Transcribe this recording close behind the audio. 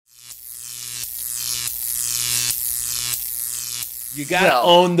You gotta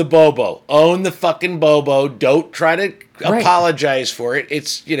own the BOBO. Own the fucking BOBO. Don't try to apologize for it.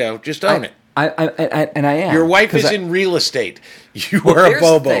 It's, just own it. I am. Your wife is in real estate. You are a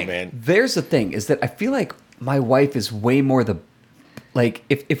BOBO, man. There's the thing, is that I feel like my wife is way more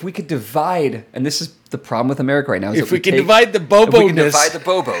if we could divide, and this is the problem with America right now. Is if we can divide the BOBO-ness. If we can divide the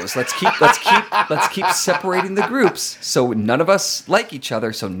BOBOs. Let's keep separating the groups so none of us like each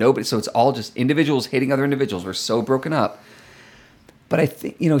other. So it's all just individuals hating other individuals. We're so broken up. But I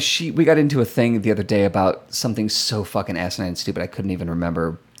think, we got into a thing the other day about something so fucking asinine and stupid. I couldn't even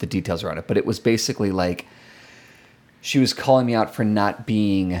remember the details around it. But it was basically like she was calling me out for not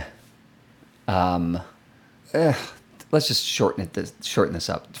being, let's just shorten this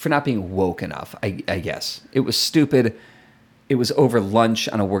up. For not being woke enough, I guess. It was stupid. It was over lunch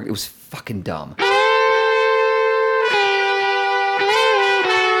on a work. It was fucking dumb.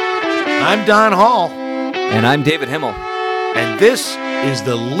 I'm Don Hall. And I'm David Himmel. And this is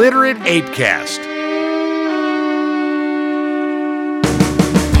the Literate ApeCast.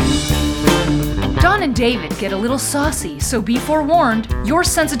 Don and David get a little saucy, so be forewarned, your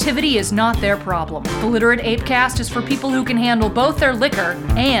sensitivity is not their problem. The Literate ApeCast is for people who can handle both their liquor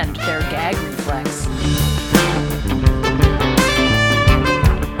and their gag reflex.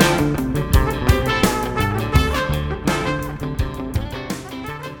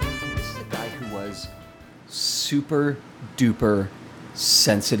 This is a guy who was super duper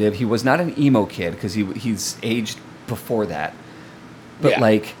sensitive. He was not an emo kid because he's aged before that, but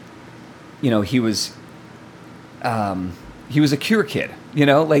he was a Cure kid. He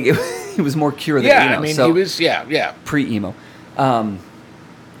was more Cure than emo. He was pre-emo.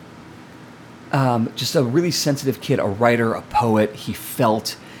 Just a really sensitive kid, a writer, a poet. He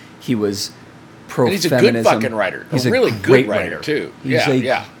was pro-feminism. And he's a good fucking writer. He's a really good writer too. He's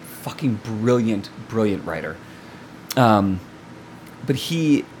a fucking brilliant writer. But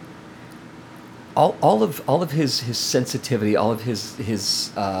he, all of his sensitivity, all of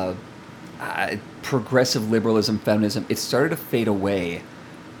his progressive liberalism, feminism, it started to fade away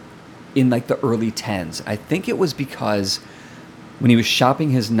in the early 10s. I think it was because when he was shopping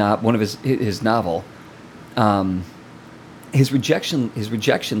his novel, his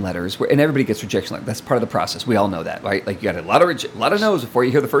rejection letters were, and everybody gets rejection letters. That's part of the process. We all know that, right? You got a lot of no's before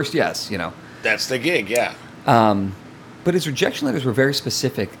you hear the first yes. That's the gig, yeah. But his rejection letters were very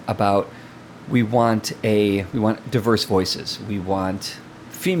specific about we want diverse voices, we want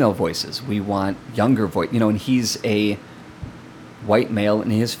female voices, we want younger voice, and he's a white male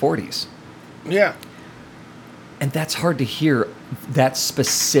in his 40s. Yeah. And that's hard to hear, that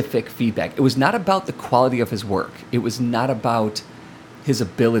specific feedback. It was not about the quality of his work. It was not about his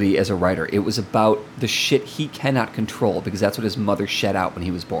ability as a writer. It was about the shit he cannot control because that's what his mother shed out when he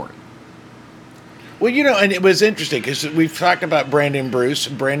was born. Well, and it was interesting because we've talked about Brandon Bruce.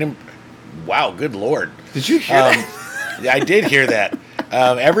 Wow, good Lord. Did you hear that? I did hear that.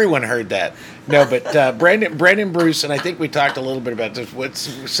 Everyone heard that. No, but Brandon Bruce, and I think we talked a little bit about this, what's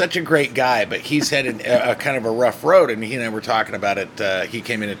such a great guy, but he's had a kind of a rough road, and he and I were talking about it. He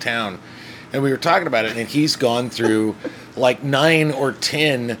came into town, and we were talking about it, and he's gone through 9 or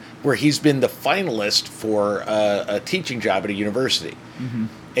 10 where he's been the finalist for a teaching job at a university. Mm-hmm.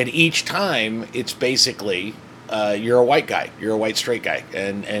 And each time, it's basically, you're a white guy, you're a white straight guy,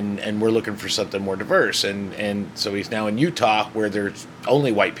 and we're looking for something more diverse. And so he's now in Utah where there's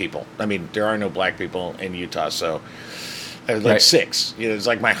only white people. I mean, there are no black people in Utah, so there's right. 6. It's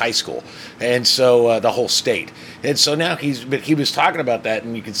like my high school. And so the whole state. And so now he was talking about that,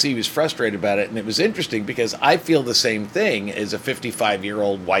 and you can see he was frustrated about it. And it was interesting because I feel the same thing as a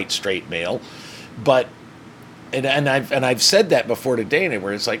 55-year-old white straight male, but. And I've said that before to Dana,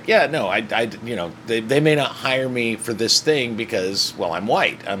 where it's like, yeah, no, they may not hire me for this thing because, well, I'm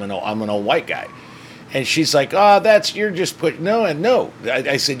white. I'm an old white guy. And she's like, oh, you're just putting, no.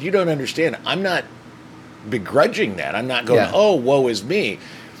 I said, you don't understand. I'm not begrudging that. I'm not going, oh, woe is me.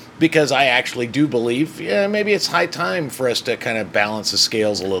 Because I actually do believe, maybe it's high time for us to kind of balance the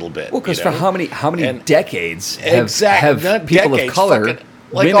scales a little bit. Well, because for how many decades have people of color...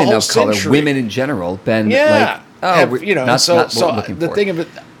 women of color, women in general, been not what we're looking for. Thing of it,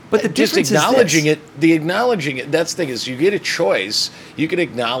 but the just acknowledging it, that's the thing is you get a choice. You can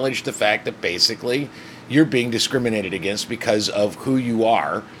acknowledge the fact that basically you're being discriminated against because of who you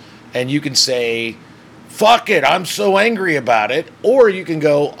are, and you can say, fuck it, I'm so angry about it, or you can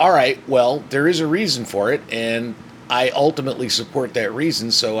go, all right, well, there is a reason for it, and I ultimately support that reason,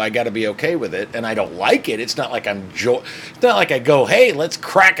 so I got to be okay with it. And I don't like it. It's not like it's not like I go, hey, let's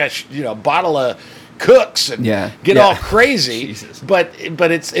crack a bottle of cooks and get all crazy. Jesus. But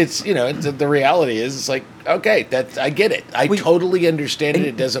it's you know, the reality is it's like, okay, I get it. I totally understand it.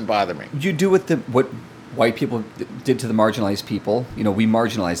 It doesn't bother me. You do what white people did to the marginalized people. You know, we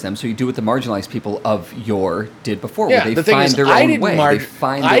marginalized them. So you do what the marginalized people of yore did before. Yeah, where they the thing find is, their own way. They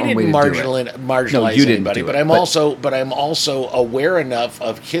find their own way to do it. Marginalize anybody, but I'm also aware enough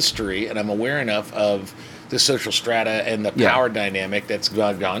of history, and I'm aware enough of the social strata and the power dynamic that's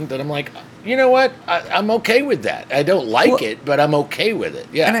gone on that I'm like, you know what? I'm okay with that. I don't like it, but I'm okay with it.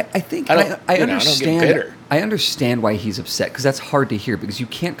 Yeah, and I think I understand. I don't get bitter. I understand why he's upset, because that's hard to hear, because you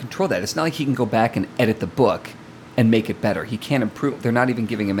can't control that. It's not like he can go back and edit the book and make it better. He can't improve. They're not even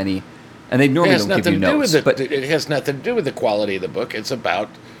giving him any, and they normally don't give you notes. But it has nothing to do with the quality of the book. It's about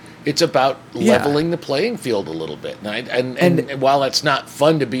leveling the playing field a little bit. And while it's not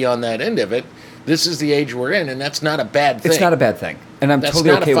fun to be on that end of it, this is the age we're in, and that's not a bad thing. It's not a bad thing, and I'm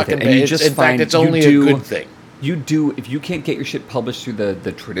totally okay with it. And you just in fact, it's only a good thing. You do, if you can't get your shit published through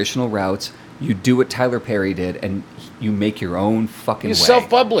the traditional routes, you do what Tyler Perry did, and you make your own fucking way. You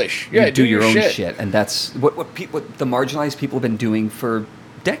self-publish. Yeah, you do your own shit, and that's what the marginalized people have been doing for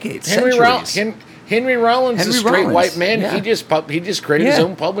decades, centuries. Henry Rollins, a straight white man, yeah. he just created his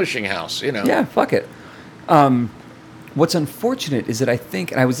own publishing house. You know. Yeah, fuck it. What's unfortunate is that I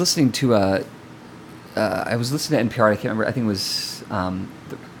think, and I was listening to NPR. I can't remember. I think it was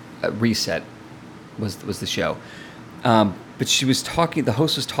Reset was the show. But she was talking. The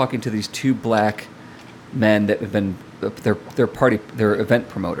host was talking to these two black men that have been they're event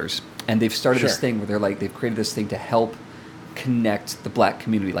promoters, and they've started this thing where they've created this thing to help connect the black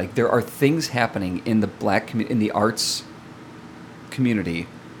community. Like, there are things happening in the black in the arts community,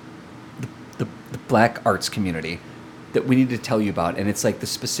 the black arts community, that we need to tell you about, and it's like the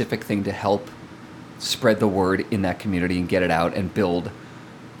specific thing to help spread the word in that community and get it out and build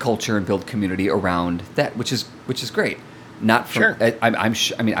culture and build community around that, which is great. Not from,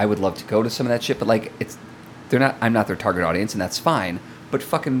 I mean, I would love to go to some of that shit, but like, I'm not their target audience, and that's fine. But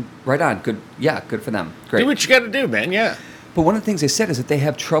fucking right on, good for them. Great. Do what you got to do, man. Yeah. But one of the things they said is that they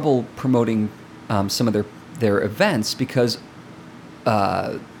have trouble promoting some of their events because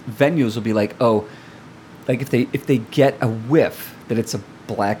venues will be like, oh, like if they get a whiff that it's a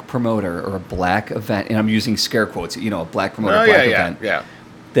black promoter or a black event, and I'm using scare quotes, you know, a black promoter, event. Yeah.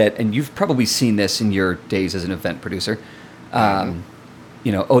 That, and you've probably seen this in your days as an event producer.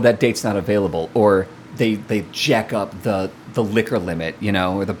 You know, that date's not available, or they jack up the liquor limit, you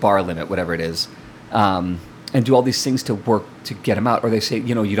know, or the bar limit, whatever it is, and do all these things to work to get them out. Or they say,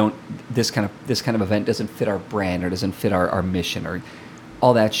 you know, this kind of event doesn't fit our brand or doesn't fit our mission or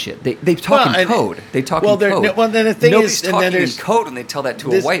all that shit. They talk in code. They talk in code. Well, then the thing Nobody's is, talking in code, and they tell that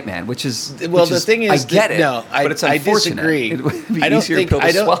to a white man, which is the thing is, I get it. No, but it's unfortunate. I disagree. It would be easier pill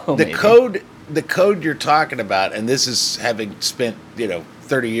to swallow, The code you're talking about, and this is having spent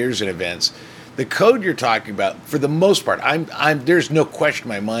 30 years in events. The code you're talking about, for the most part, there's no question in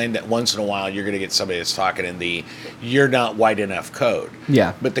my mind that once in a while you're going to get somebody that's talking in the "you're not white enough" code.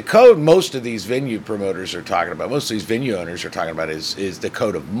 Yeah. But the code most of these venue promoters are talking about, most of these venue owners are talking about is the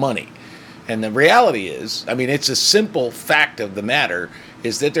code of money. And the reality is, I mean, it's a simple fact of the matter,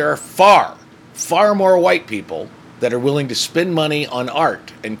 is that there are far, far more white people that are willing to spend money on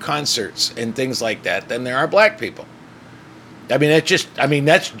art and concerts and things like that than there are black people. I mean,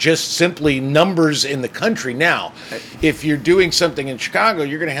 that's just simply numbers in the country now. If you're doing something in Chicago,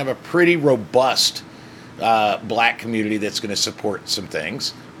 you're going to have a pretty robust black community that's going to support some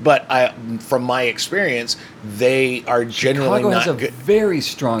things. But from my experience, they are generally Chicago not has a very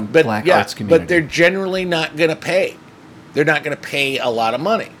strong black arts community. But they're generally not going to pay. They're not going to pay a lot of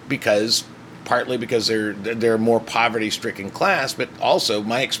money partly because they're a more poverty-stricken class, but also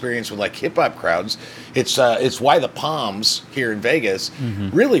my experience with like hip-hop crowds, it's why the Palms here in Vegas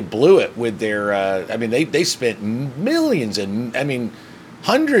really blew it with their, they spent millions and,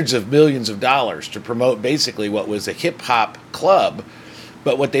 hundreds of millions of dollars to promote basically what was a hip-hop club,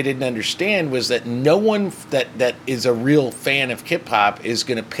 but what they didn't understand was that no one that is a real fan of hip-hop is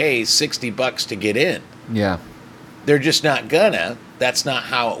going to pay $60 to get in. Yeah. They're just not gonna. That's not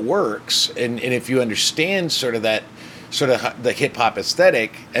how it works. And if you understand sort of the hip hop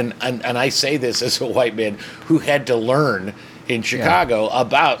aesthetic, and I say this as a white man who had to learn in Chicago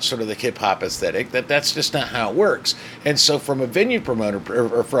about sort of the hip hop aesthetic, that's just not how it works. And so from a venue promoter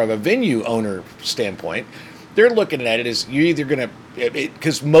or from a venue owner standpoint, they're looking at it as you're either gonna,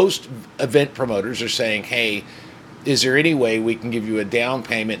 because most event promoters are saying, hey, is there any way we can give you a down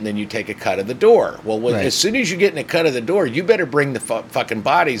payment and then you take a cut of the door? Well, as soon as you get in a cut of the door, you better bring the fucking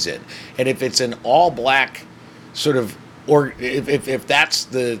bodies in. And if it's an all-black sort of or if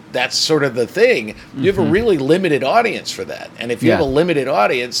that's sort of the thing, you have a really limited audience for that. And if you have a limited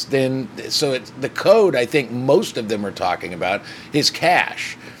audience, then the code I think most of them are talking about is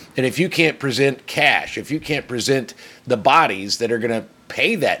cash. And if you can't present cash, if you can't present the bodies that are going to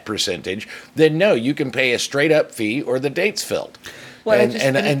pay that percentage, then no, you can pay a straight up fee or the date's filled. Well,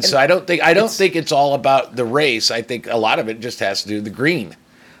 so I don't think it's all about the race. I think a lot of it just has to do with the green.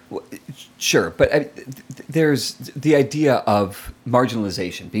 Sure, but there's the idea of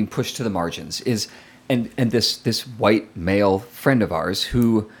marginalization, being pushed to the margins, and this white male friend of ours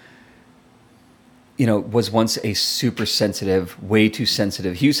who, was once a super sensitive, way too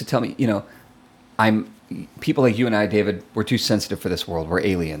sensitive. He used to tell me, people like you and I, David, we're too sensitive for this world. We're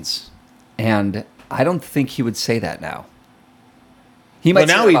aliens, and I don't think he would say that now. He might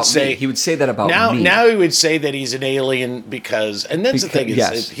he would say that about me. Now he would say that he's an alien because the thing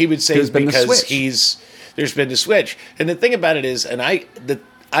is, he would say because there's been the switch. And the thing about it is,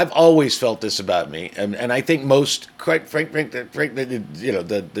 I've always felt this about me, and I think most, quite frank,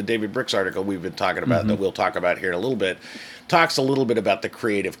 the David Brooks article we've been talking about, that we'll talk about here in a little bit, talks a little bit about the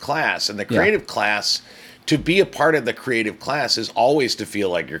creative class. And the creative class, to be a part of the creative class is always to feel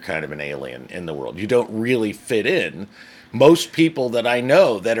like you're kind of an alien in the world. You don't really fit in. Most people that I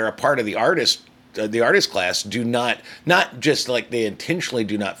know that are a part of the artist class do not just like they intentionally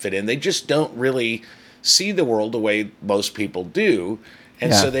do not fit in. They just don't really see the world the way most people do.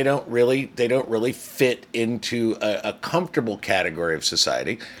 And so they don't really fit into a comfortable category of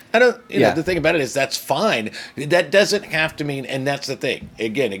society. The thing about it is that's fine. That doesn't have to mean, and that's the thing.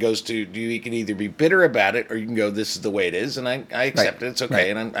 Again, it goes to, you can either be bitter about it or you can go, this is the way it is, and I accept it. It's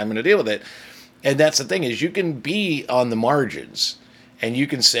okay, and I'm going to deal with it. And that's the thing is you can be on the margins and you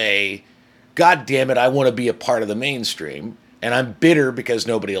can say, God damn it, I want to be a part of the mainstream and I'm bitter because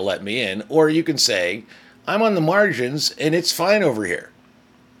nobody will let me in. Or you can say, I'm on the margins and it's fine over here.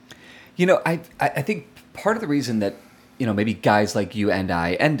 I think part of the reason that, maybe guys like you and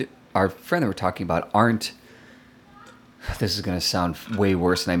I and our friend that we're talking about aren't, this is going to sound way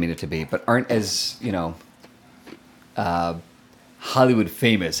worse than I mean it to be, but aren't as, Hollywood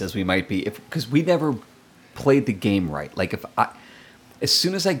famous as we might be, because we never played the game right. Like as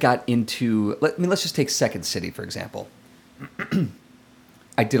soon as I got into, let's just take Second City for example.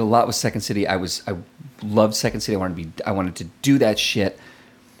 I did a lot with Second City. I loved Second City. I wanted to do that shit,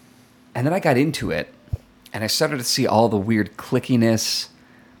 and then I got into it, and I started to see all the weird clickiness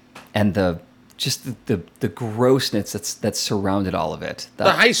and the grossness that surrounded all of it. The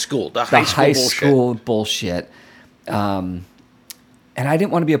high school bullshit. And I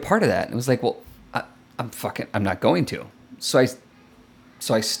didn't want to be a part of that. And it was like, well, I'm not going to. So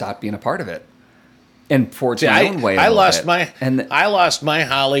I stopped being a part of it. And forged my own way. I lost my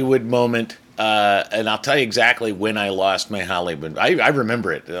Hollywood moment, and I'll tell you exactly when I lost my Hollywood. I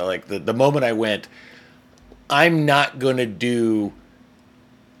remember it. Like the moment I went, I'm not going to do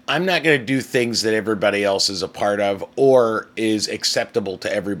things that everybody else is a part of or is acceptable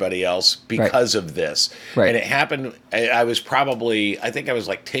to everybody else because of this. Right. And it happened, I think I was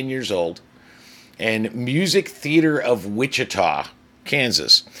like 10 years old, and Music Theater of Wichita,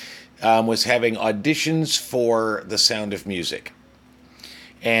 Kansas, was having auditions for The Sound of Music.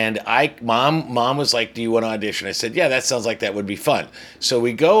 And mom was like, do you want to audition? I said, yeah, that sounds like that would be fun. So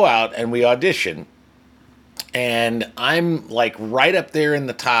we go out and we audition. And I'm like right up there in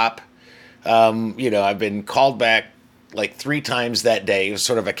the top. I've been called back like 3 times that day. It was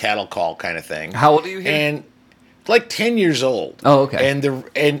sort of a cattle call kind of thing. How old are you here? And like 10 years old. Oh, okay.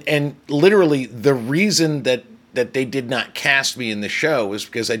 And literally the reason that they did not cast me in the show was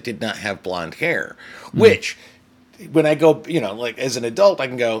because I did not have blonde hair. Which, when I go, like as an adult, I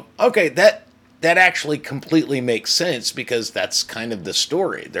can go, okay, that actually completely makes sense because that's kind of the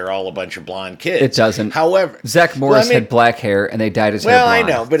story. They're all a bunch of blonde kids. It doesn't. However, Zach Morris had black hair and they dyed his hair blonde.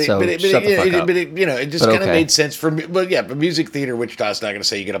 Well, I know, but it just kind of made sense for me. But yeah, but Music Theater Wichita's not going to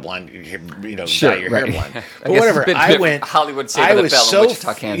say you get a blonde, dye your hair blonde. But whatever. I went. Hollywood Saved by the Bell in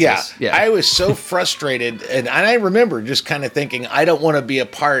Wichita, Kansas. Yeah, I was so frustrated, and I remember just kind of thinking, I don't want to be a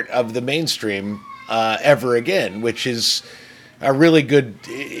part of the mainstream ever again, which is a really good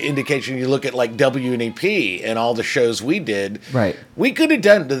indication. You look at like WNEP and all the shows we did. Right. We could have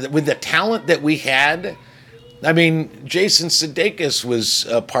done, with the talent that we had. I mean, Jason Sudeikis was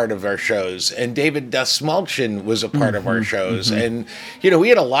a part of our shows, and David Dastmalchian was a part of our shows. And, we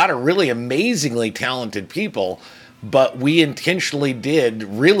had a lot of really amazingly talented people, but we intentionally did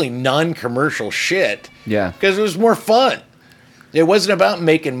really non-commercial shit. Yeah. Because it was more fun. It wasn't about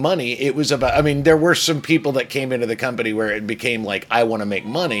making money. It was about, I mean, there were some people that came into the company where it became like, I want to make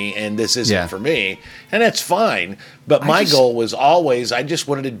money and this isn't for me. And that's fine. But my goal was always, I just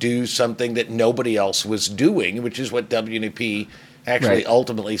wanted to do something that nobody else was doing, which is what WNP actually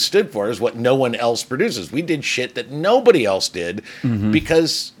ultimately stood for, is what no one else produces. We did shit that nobody else did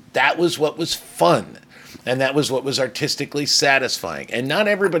because that was what was fun. And that was what was artistically satisfying. And not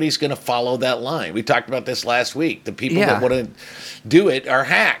everybody's going to follow that line. We talked about this last week. The people that want to do it are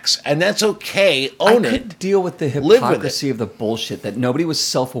hacks. And that's okay. Own it. I could deal with the hypocrisy of the bullshit that nobody was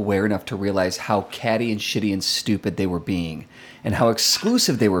self-aware enough to realize how catty and shitty and stupid they were being. And how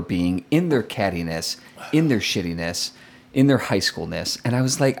exclusive they were being in their cattiness, in their shittiness, in their high schoolness. And I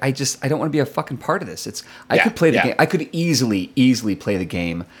was like, I don't want to be a fucking part of this. I could play the game. I could easily play the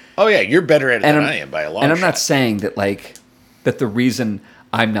game. Oh yeah, you're better at it than I am by a long shot. And I'm not saying that that the reason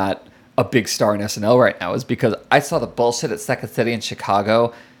I'm not a big star in SNL right now is because I saw the bullshit at Second City in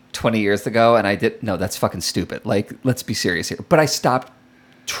Chicago 20 years ago, and no, that's fucking stupid. Like, let's be serious here. But I stopped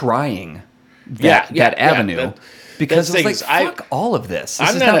trying that avenue. Because it was like, fuck all of this.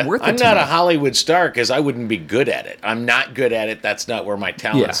 This is not worth it. I'm not a Hollywood star because I wouldn't be good at it. I'm not good at it. That's not where my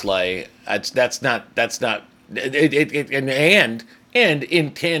talents lay. That's not. And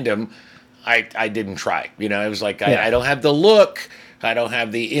in tandem, I didn't try. You know, it was like I don't have the look. I don't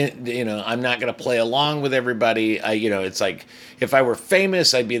have the. I'm not going to play along with everybody. It's like if I were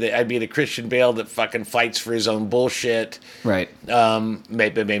famous, I'd be the Christian Bale that fucking fights for his own bullshit. Right.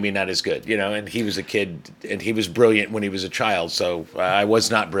 Maybe not as good. And he was a kid, and he was brilliant when he was a child. So I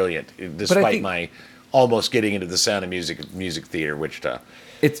was not brilliant, despite my almost getting into the Sound of Music Theater, Wichita.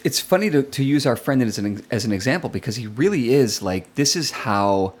 It's funny to use our friend as an example because he really is like, this is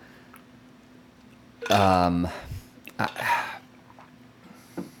how.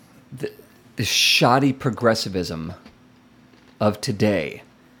 The shoddy progressivism of today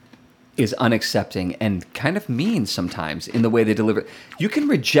is unaccepting and kind of mean sometimes in the way they deliver it. You can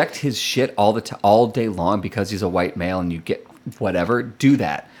reject his shit all day long because he's a white male and you get whatever. Do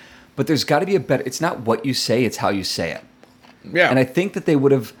that. But there's got to be a better... It's not what you say, it's how you say it. Yeah. And I think that they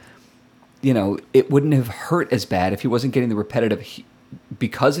would have... it wouldn't have hurt as bad if he wasn't getting the repetitive...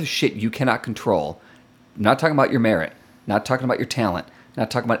 Because of shit you cannot control. I'm not talking about your merit. Not talking about your talent. Not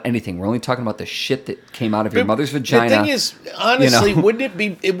talking about anything. We're only talking about the shit that came out of your mother's vagina. The thing is, honestly, wouldn't it be?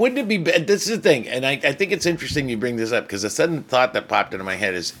 This is the thing, and I think it's interesting you bring this up because a sudden thought that popped into my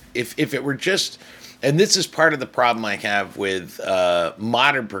head is if it were just, and this is part of the problem I have with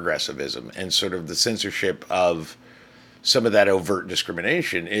modern progressivism and sort of the censorship of some of that overt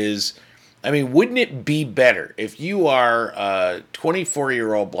discrimination is, I mean, wouldn't it be better if you are a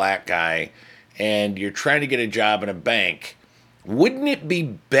 24-year-old black guy and you're trying to get a job in a bank? Wouldn't it be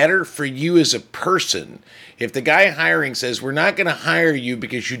better for you as a person if the guy hiring says, we're not going to hire you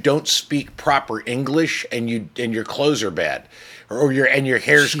because you don't speak proper English and your clothes are bad or your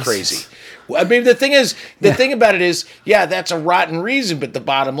hair's crazy? I mean, the thing about it is, that's a rotten reason, but the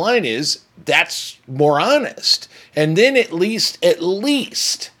bottom line is that's more honest. And then at least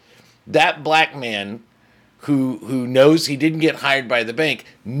that black man who knows he didn't get hired by the bank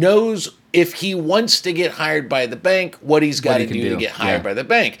knows if he wants to get hired by the bank, what he's got to do to get hired by the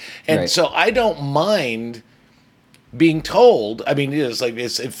bank. And so I don't mind being told. I mean, it's like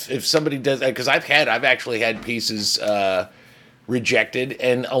if somebody does, because I've actually had pieces rejected,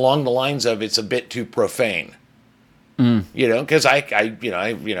 and along the lines of it's a bit too profane. Because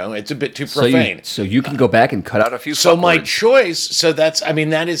it's a bit too profane. So you can go back and cut out a few. So my choice. So that's. I mean,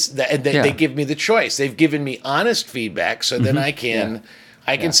 that is. They give me the choice. They've given me honest feedback, so then I can.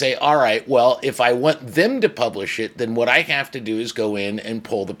 I can say, all right, well, if I want them to publish it, then what I have to do is go in and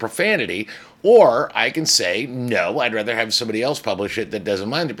pull the profanity. Or I can say, no, I'd rather have somebody else publish it that doesn't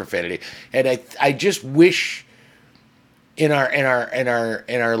mind the profanity. And I just wish in our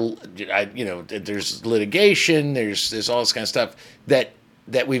there's litigation, there's all this kind of stuff that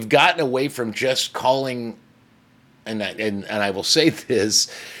we've gotten away from just calling, and I will say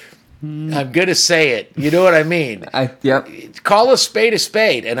this, I'm going to say it. You know what I mean? Call a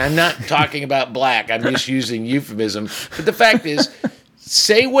spade, and I'm not talking about black. I'm just using euphemism. But the fact is,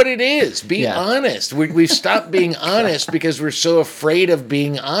 say what it is. Be honest. We've stopped being honest because we're so afraid of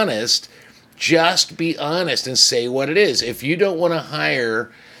being honest. Just be honest and say what it is. If you don't want to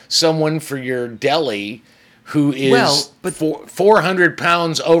hire someone for your deli who is 400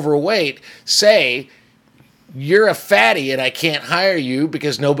 pounds overweight, say, you're a fatty and I can't hire you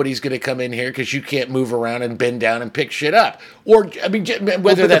because nobody's going to come in here because you can't move around and bend down and pick shit up. Or, I mean,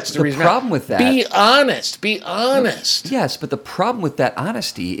 whether that's the reason. The problem with that. Be honest. Be honest. Yes, but the problem with that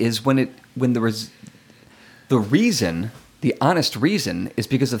honesty is when the reason the honest reason is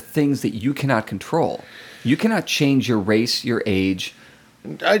because of things that you cannot control. You cannot change your race, your age,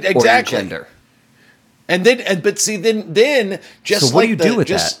 Exactly. or your gender. And then, but see, then just So what like do you do with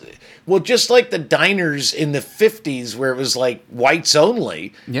that? Well, just like the diners in the 50s where it was like whites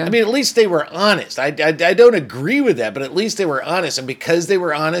only. Yeah. I mean, at least they were honest. I don't agree with that, but at least they were honest. And because they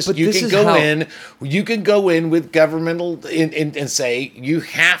were honest, But you this can is go how- in. You can go in with governmental and say you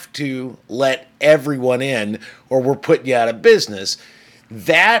have to let everyone in, or we're putting you out of business.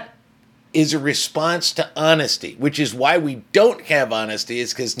 That is a response to honesty, which is why we don't have honesty,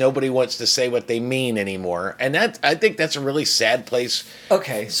 is because nobody wants to say what they mean anymore. And that, I think that's a really sad place.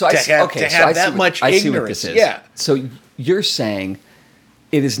 Okay, so to I have, okay, to so have I that see what, much I ignorance. see what this is. Yeah. So you're saying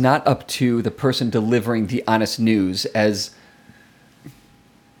it is not up to the person delivering the honest news as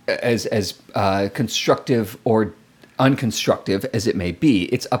constructive or unconstructive as it may be.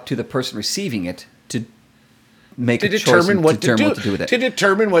 It's up to the person receiving it to make To a choice determine and what determine to what to do with it. To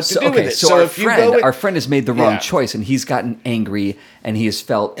determine what to do okay, with it. so our if you go with, our friend has made the wrong Yeah. choice, and he's gotten angry, and he has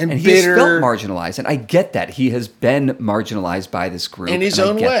felt And he has bitter. felt marginalized, and I get that he has been marginalized by this group In his and I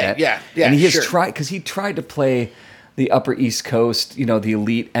own get way. that. Yeah, and he has sure. tried because he tried to play the Upper East Coast, the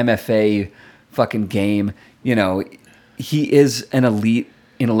elite MFA fucking game. He is an elite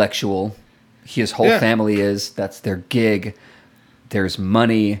intellectual. His whole Yeah. family is. That's their gig. There's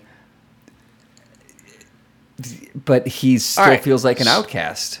money. But he still right. feels like an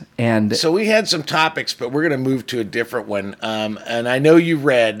outcast. And So we had some topics, but we're going to move to a different one. And I know you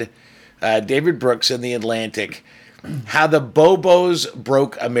read David Brooks in the Atlantic, how the BOBOs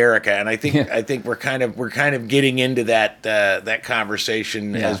broke America, and I think we're kind of getting into that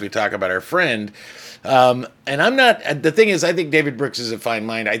conversation Yeah. as we talk about our friend. And I'm not. The thing is, I think David Brooks is a fine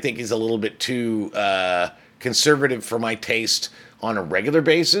mind. I think he's a little bit too conservative for my taste on a regular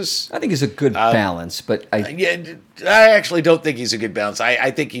basis. I think it's a good balance, but Yeah, I actually don't think he's a good balance. I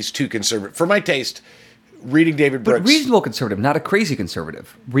think he's too conservative for my taste. Reading David Brooks, reasonable conservative, not a crazy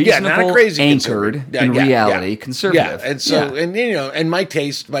conservative. yeah, Reasonable, not a crazy anchored conservative. in reality, conservative. Yeah, and so and my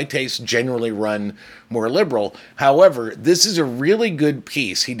tastes generally run more liberal. However, this is a really good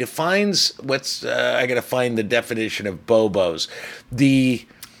piece. He defines what's I got to find the definition of BOBOs.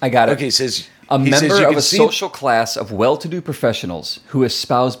 I got it. Okay, he says A he says member you of can a see- social class of well-to-do professionals who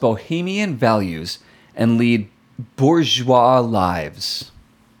espouse bohemian values and lead bourgeois lives.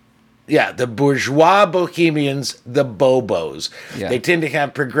 Yeah, the bourgeois bohemians, the BOBOs. Yeah. They tend to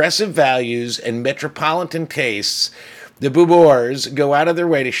have progressive values and metropolitan tastes. The BOBOs go out of their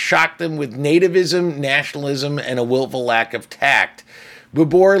way to shock them with nativism, nationalism, and a willful lack of tact.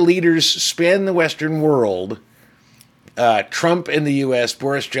 BOBO leaders span the Western world. Trump in the U.S.,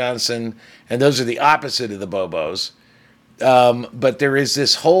 Boris Johnson, and those are the opposite of the BOBOs. But there is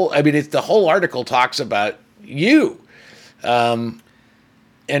this whole, the whole article talks about you.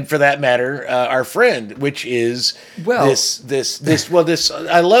 And for that matter, our friend, which is I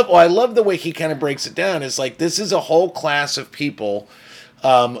love the way he kind of breaks it down. It's like, this is a whole class of people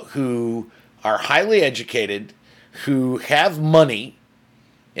who are highly educated, who have money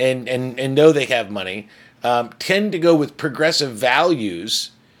and know they have money, tend to go with progressive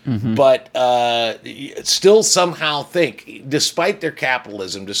values, but still somehow think, despite their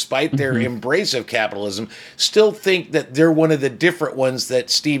capitalism, despite their embrace of capitalism, still think that they're one of the different ones that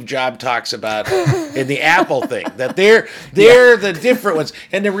Steve Jobs talks about in the Apple thing, that they're the different ones.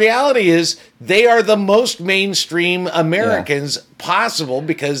 And the reality is they are the most mainstream Americans possible,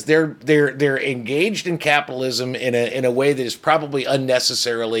 because they're engaged in capitalism in a way that is probably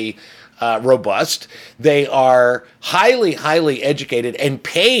unnecessarily robust. They are highly, highly educated and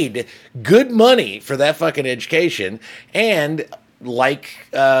paid good money for that fucking education. And like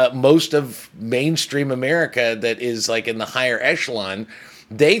most of mainstream America that is like in the higher echelon,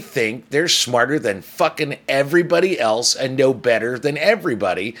 they think they're smarter than fucking everybody else and know better than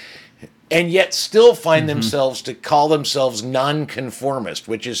everybody, and yet still find themselves to call themselves nonconformist,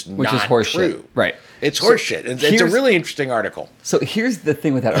 which is not horseshit. true. Right. It's horseshit. It's a really interesting article. So here's the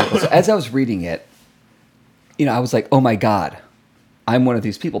thing with that article. So as I was reading it, I was like, oh my God, I'm one of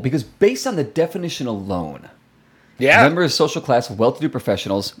these people. Because based on the definition alone, member of a social class of well-to-do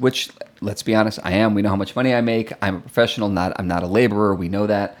professionals, which, let's be honest, I am. We know how much money I make. I'm a professional. I'm not a laborer. We know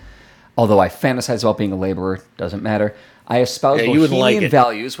that. Although I fantasize about being a laborer, doesn't matter. I espouse bohemian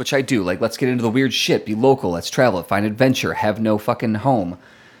values, which I do. Like, let's get into the weird shit. Be local. Let's travel. Find adventure. Have no fucking home.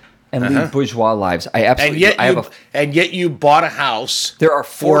 And lead bourgeois lives. I absolutely. And yet you bought a house. There are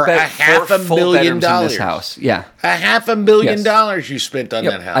for $4 $500,000 in this house. Yeah, $500,000 you spent on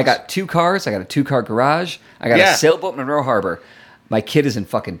that house. I got 2 cars. I got a 2-car garage. I got a sailboat in Monroe Harbor. My kid is in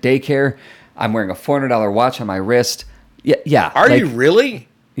fucking daycare. I'm wearing a $400 watch on my wrist. Yeah. Are you really?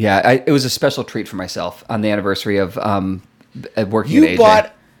 Yeah, it was a special treat for myself on the anniversary of working at AJ. You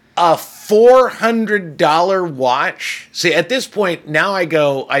bought a $400 watch? See, at this point, now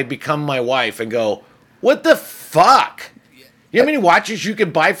I become my wife and go, what the fuck? You know how many watches you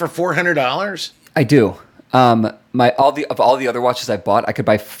could buy for $400? I do. All the other watches I bought, I could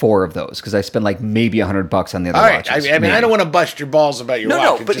buy 4 of those because I spend like maybe $100 on the other All right. watches. I mean, I don't want to bust your balls about your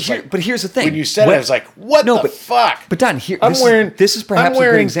watch. No, but here's the thing. When you said it, I was like, what the fuck? But Don, this is perhaps a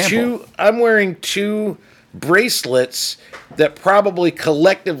good example. I'm wearing 2 bracelets that probably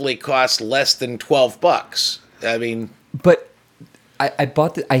collectively cost less than $12. I mean, but I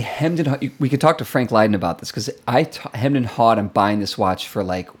bought I hemmed and hawed. We could talk to Frank Lydon about this because I hemmed and hawed on buying this watch for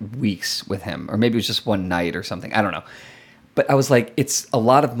like weeks with him, or maybe it was just one night or something. I don't know. But I was like, it's a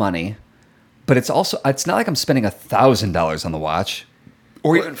lot of money, but it's not like I'm spending $1,000 on the watch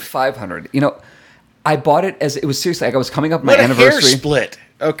or even $500. You know, I bought it as it was seriously like I was coming up my anniversary. Hair split.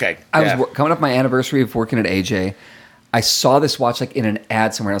 Okay. I was coming up my anniversary of working at AJ. I saw this watch like in an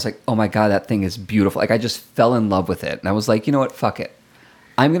ad somewhere. And I was like, oh my God, that thing is beautiful. Like I just fell in love with it. And I was like, you know what? Fuck it.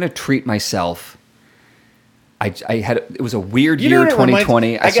 I'm going to treat myself. It was a weird year,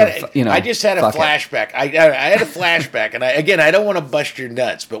 2020. I just had a flashback. I had a flashback. And I don't want to bust your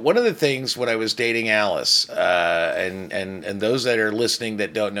nuts, but one of the things when I was dating Alice, and those that are listening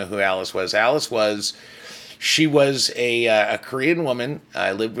that don't know who Alice was, she was a Korean woman.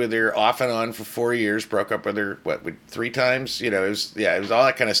 I lived with her off and on for 4 years. Broke up with her 3 times. You know, it was all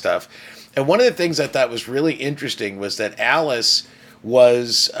that kind of stuff. And one of the things I thought was really interesting was that Alice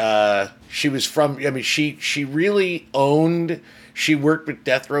was she was from. I mean, she really owned. She worked with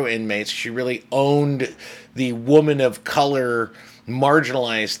death row inmates. She really owned the woman of color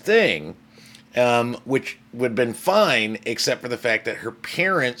marginalized thing, which would have been fine except for the fact that her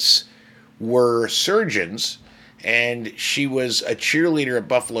parents were surgeons, and she was a cheerleader at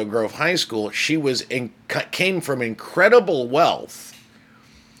Buffalo Grove High School. She came from incredible wealth,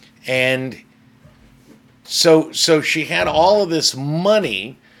 and so she had all of this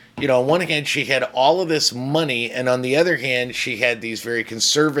money. You know, on one hand, she had all of this money, and on the other hand, she had these very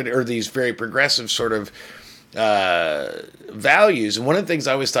conservative or these very progressive sort of values. And one of the things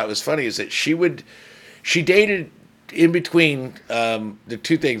I always thought was funny is that she dated in between the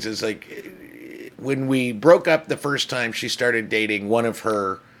two things is like when we broke up the first time, she started dating one of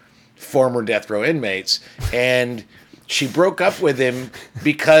her former death row inmates, and she broke up with him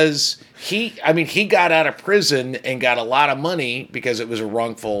because he got out of prison and got a lot of money because it was a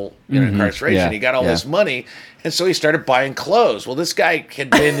wrongful incarceration. Yeah, he got all this money, and so he started buying clothes. Well, this guy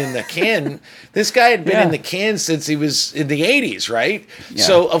had been in the can. This guy had been in the can since he was in the 80s, right? Yeah.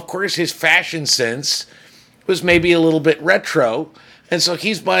 So of course his fashion sense was maybe a little bit retro, and so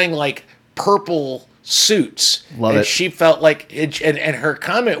he's buying like purple suits. Love it. She felt like it, and her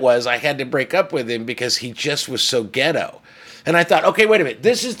comment was, I had to break up with him because he just was so ghetto. And I thought, okay, wait a minute,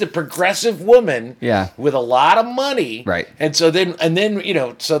 this is the progressive woman with a lot of money. Right. And so then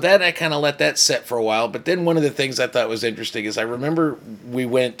so then I kind of let that set for a while. But then one of the things I thought was interesting is I remember we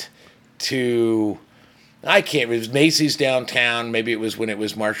went to, it was Macy's downtown. Maybe it was when it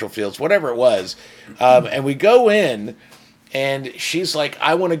was Marshall Fields, whatever it was. And we go in, and she's like,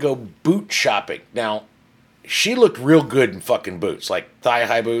 I want to go boot shopping. Now, she looked real good in fucking boots, like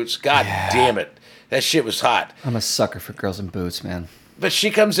thigh-high boots. God damn it. That shit was hot. I'm a sucker for girls in boots, man. But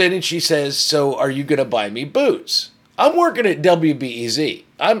she comes in and she says, so are you going to buy me boots? I'm working at WBEZ.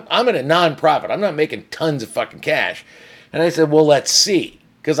 I'm in a nonprofit. I'm not making tons of fucking cash. And I said, well, let's see.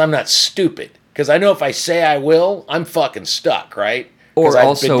 Because I'm not stupid. Because I know if I say I will, I'm fucking stuck, right? Or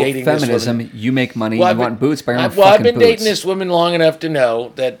also feminism, you make money, you want boots, buy your own fucking Well, I've been boots. dating this woman long enough to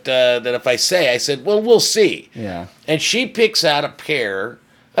know that if I said, well, we'll see. Yeah. And she picks out a pair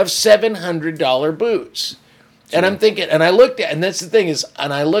of $700 boots. And I'm thinking, and I looked at, and that's the thing is,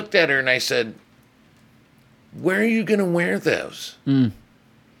 and I looked at her and I said, where are you going to wear those? And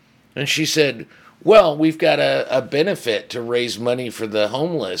she said, well, we've got a benefit to raise money for the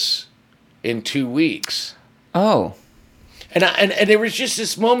homeless in 2 weeks. Oh. And there was just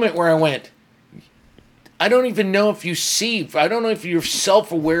this moment where I went, I don't even know if I don't know if you're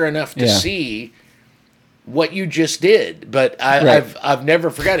self-aware enough to see what you just did, but I've never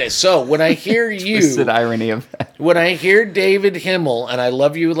forgotten it. So when I hear you, twisted irony of that. When I hear David Himmel, and I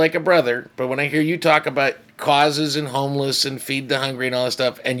love you like a brother, but when I hear you talk about causes and homeless and feed the hungry and all that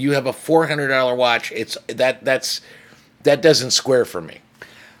stuff, and you have a $400 watch, that doesn't square for me.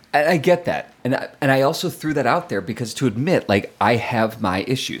 I get that, and I also threw that out there because to admit, like, I have my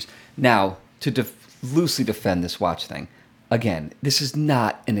issues. Now, to loosely defend this watch thing, again, this is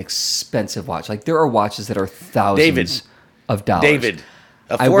not an expensive watch. Like, there are watches that are thousands. David, of dollars. David,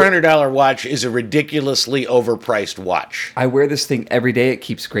 a $400 watch is a ridiculously overpriced watch. I wear this thing every day. It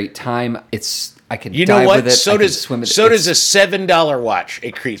keeps great time. I can You dive know what? with it. So I can does swim it. so does a $7 watch.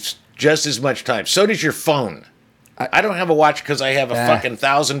 It keeps just as much time. So does your phone. I don't have a watch because I have a fucking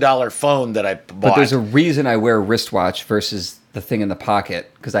 $1,000 phone that I bought. But there's a reason I wear a wristwatch versus the thing in the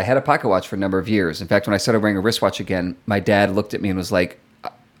pocket, because I had a pocket watch for a number of years. In fact, when I started wearing a wristwatch again, my dad looked at me and was like,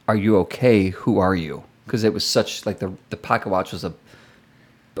 "Are you okay? Who are you?" Because it was such like the pocket watch was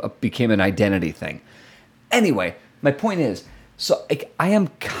became an identity thing. Anyway, my point is, so I am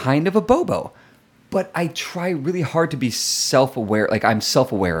kind of a bobo, but I try really hard to be self-aware. Like I'm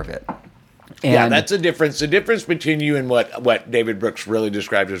self-aware of it. And yeah, that's the difference. The difference between you and what David Brooks really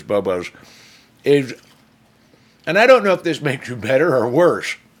described as bobos is, and I don't know if this makes you better or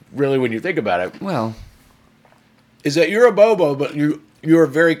worse, really, when you think about it. Well, is that you're a bobo, but you are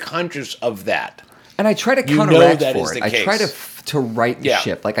very conscious of that. And I try to counteract that for is it. the I case. try to right the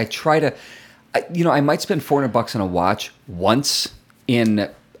ship. Like I try to, I might spend $400 on a watch once in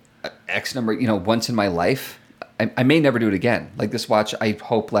X number, once in my life. I may never do it again. Like this watch, I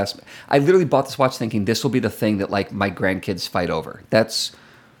hope I literally bought this watch thinking this will be the thing that like my grandkids fight over. That's,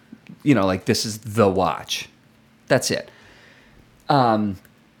 like this is the watch. That's it. I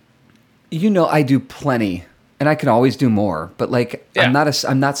do plenty. And I can always do more, but like I'm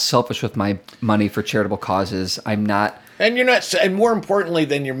not selfish with my money for charitable causes. I'm not, and you're not, and more importantly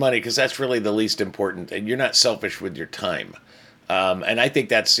than your money, because that's really the least important. And you're not selfish with your time, and I think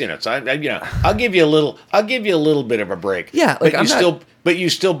that's I'll give you a little bit of a break. Yeah, like but you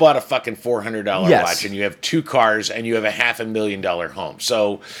still bought a fucking $400 Yes. watch, and you have 2 cars, and you have a $500,000 home.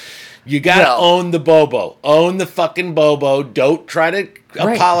 So you gotta own the Bobo, own the fucking Bobo. Don't try to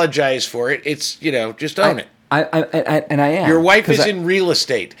apologize for it. It's just own it. I am. Your wife is in real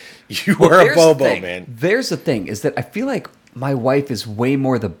estate. You are a Bobo, man. There's the thing, is that I feel like my wife is way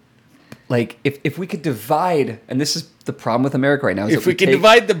more if we could divide, and this is the problem with America right now. Is if we can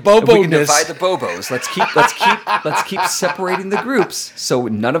divide the Bobo-ness. If we can divide the Bobos, let's keep separating the groups so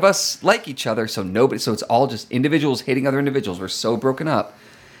none of us like each other. So it's all just individuals hating other individuals. We're so broken up.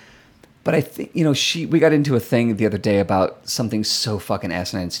 But I think, we got into a thing the other day about something so fucking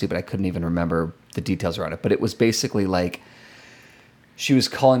asinine and stupid, I couldn't even remember the details around it. But it was basically like, she was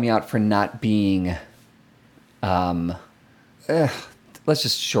calling me out for not being, let's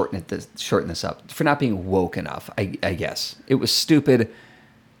just shorten this up, for not being woke enough, I guess. It was stupid.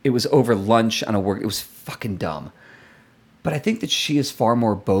 It was over lunch on a work, it was fucking dumb. But I think that she is far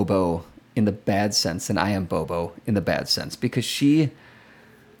more Bobo in the bad sense than I am Bobo in the bad sense, because she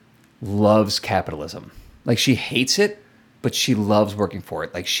loves capitalism. Like she hates it, but she loves working for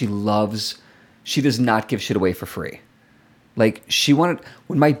it. Like she does not give shit away for free. Like when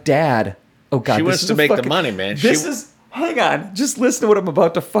my dad, oh God, she wants to make the money, man. Hang on, just listen to what I'm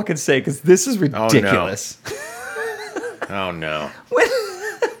about to fucking say, because this is ridiculous. Oh no.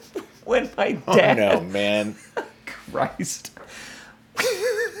 When my dad, oh no, man. Christ.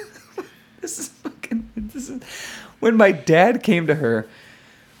 When my dad came to her,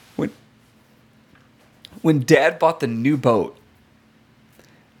 when Dad bought the new boat,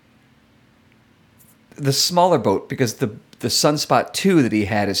 the smaller boat, because the Sunspot 2 that he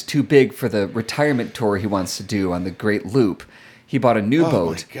had is too big for the retirement tour he wants to do on the Great Loop, he bought a new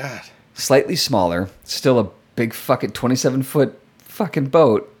boat. Oh my God. Slightly smaller, still a big fucking 27-foot fucking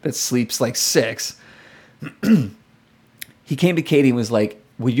boat that sleeps like 6. He came to Katie and was like,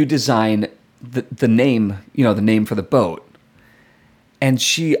 will you design the name, the name for the boat? And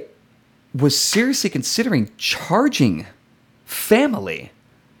she was seriously considering charging family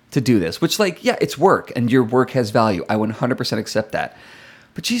to do this, which it's work and your work has value. I 100% accept that.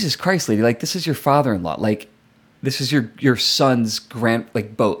 But Jesus Christ, lady, this is your father-in-law. This is your son's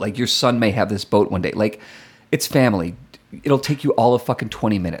boat. Your son may have this boat one day. It's family. It'll take you all of fucking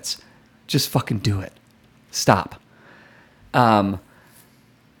 20 minutes. Just fucking do it. Stop. So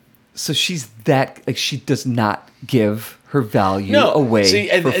she's she does not give her value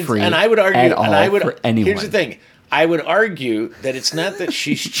away for free. And I would argue, for anyone. Here's the thing. I would argue that it's not that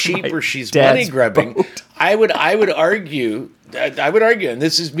she's cheap or she's money grubbing. I would argue, and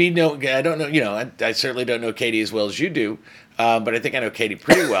this is me. I don't know. I certainly don't know Katie as well as you do, but I think I know Katie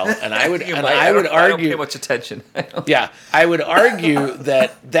pretty well. And I would argue. I don't pay much attention. Yeah, I would argue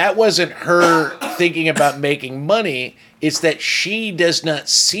that wasn't her thinking about making money. It's that she does not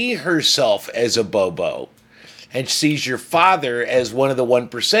see herself as a Bobo. And sees your father as one of the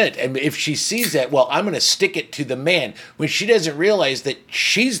 1%. And if she sees that, well, I'm going to stick it to the man. When she doesn't realize that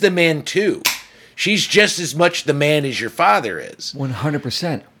she's the man too. She's just as much the man as your father is.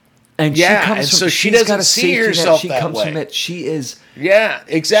 100%. And Yeah, she comes and from, so she she's got doesn't a see safety net. herself She that comes way. from it. She is. Yeah,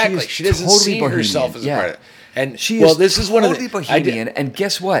 exactly. She is She doesn't totally see herself bohemian. as a Yeah. part of it. And She well, is this is one of the bohemian. And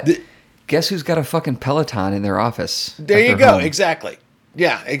guess what? Guess who's got a fucking Peloton in their office? There at you their go. home? Exactly.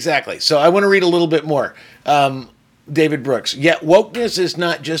 Yeah, exactly. So I want to read a little bit more. David Brooks. Yet wokeness is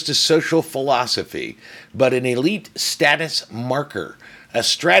not just a social philosophy, but an elite status marker, a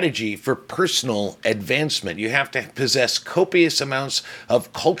strategy for personal advancement. You have to possess copious amounts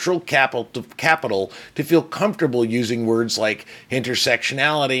of cultural capital to feel comfortable using words like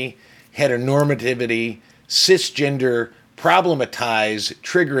intersectionality, heteronormativity, cisgender, problematize,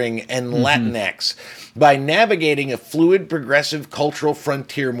 triggering, and Latinx. By navigating a fluid, progressive cultural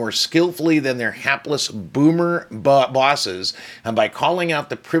frontier more skillfully than their hapless boomer bosses, and by calling out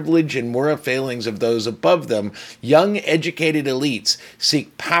the privilege and moral failings of those above them, young, educated elites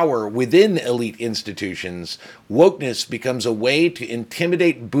seek power within elite institutions. Wokeness becomes a way to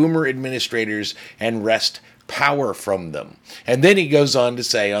intimidate boomer administrators and wrest power from them. And then he goes on to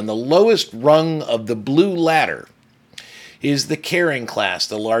say, on the lowest rung of the blue ladder is the caring class,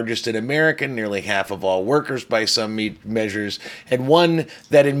 the largest in America, nearly half of all workers by some measures, and one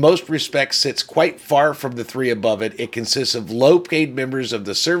that in most respects sits quite far from the three above it. It consists of low-paid members of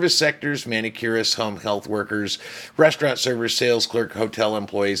the service sectors, manicurists, home health workers, restaurant servers, sales clerk, hotel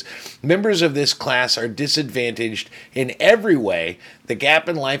employees. Members of this class are disadvantaged in every way. The gap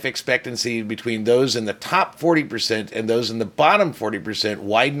in life expectancy between those in the top 40% and those in the bottom 40%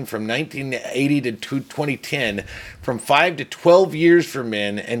 widened from 1980 to 2010 from 5 to 12 years for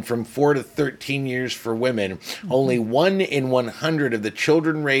men and from 4 to 13 years for women. Only 1 in 100 of the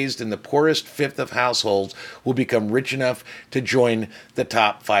children raised in the poorest fifth of households will become rich enough to join the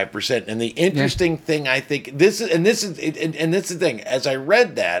top 5%. And the interesting thing, I think, this is the thing. As I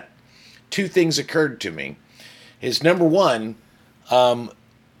read that, two things occurred to me. Is number one, I'm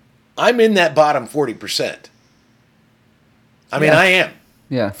in that bottom 40%. I mean, I am.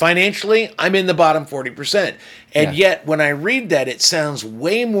 Yeah. Financially, I'm in the bottom 40%. And yet, when I read that, it sounds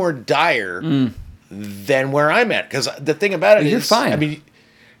way more dire than where I'm at. Because the thing about it is... You're fine. I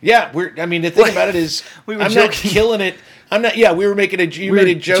mean, the thing about it is... We were I'm joking. not killing it. I'm not... Yeah, we were making a... You made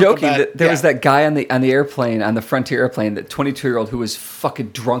a joke joking about... that there was that guy on the airplane, on the Frontier airplane, that 22-year-old who was fucking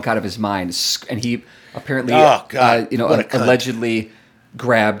drunk out of his mind. And he apparently, Oh, God. What a cunt. allegedly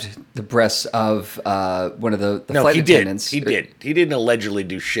grabbed the breasts of one of the flight attendants. He did. He didn't allegedly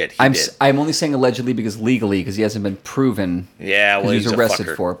do shit. He did. I'm only saying allegedly because legally, because he hasn't been proven. Yeah, well, he was he's a arrested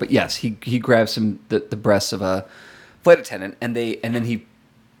fucker. for it. But yes, he grabbed the breasts of a flight attendant, and then he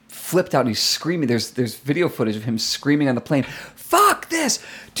flipped out and he's screaming. There's video footage of him screaming on the plane. Fuck this!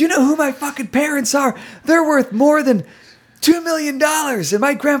 Do you know who my fucking parents are? They're worth more than $2 million, and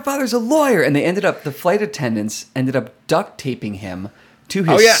my grandfather's a lawyer. And the flight attendants ended up duct taping him to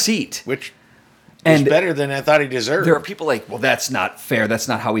his seat. Which is And better than I thought he deserved. there are people like, well, that's not fair. That's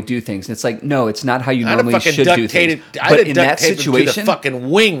not how we do things. And it's like, no, it's not how you I'd have normally fucking should do duct things. taped. I'd But have in duct that taped him to the situation, fucking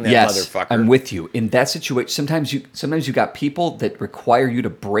wing, that yes, motherfucker. I'm with you. In that situation, sometimes you got people that require you to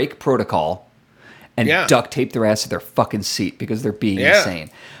break protocol and duct tape their ass to their fucking seat because they're being insane.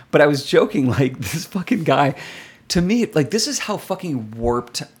 But I was joking, like, this fucking guy, to me, like, this is how fucking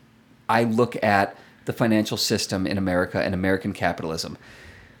warped I look at the financial system in America and American capitalism.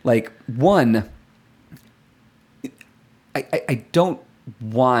 Like, one, I don't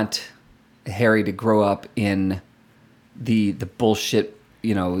want Harry to grow up in the bullshit,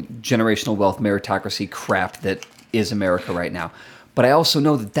 generational wealth meritocracy crap that is America right now. But I also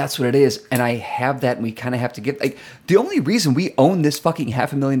know that that's what it is, and I have that, and we kind of have to get... Like, the only reason we own this fucking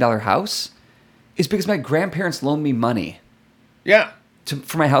 $500,000 house is because my grandparents loaned me money. Yeah.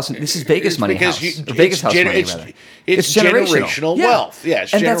 For my house. This is Vegas money house. Vegas house money, rather. It's generational wealth. Yeah,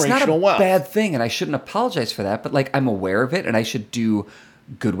 it's and generational that's not a wealth. bad thing, and I shouldn't apologize for that, but, like, I'm aware of it, and I should do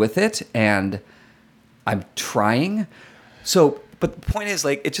good with it, and I'm trying. So, but the point is,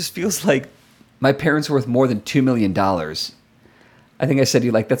 like, it just feels like my parents are worth more than $2 million. I think I said to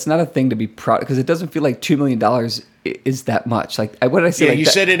you, like, that's not a thing to be proud, because it doesn't feel like $2 million is that much. Like, what did I say? Yeah, like, you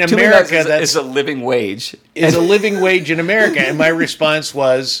that, said in $2 million America is a living wage. Is a living wage in America, and my response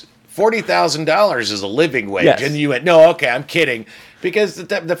was $40,000 is a living wage, Yes. and you went, no, okay, I'm kidding, because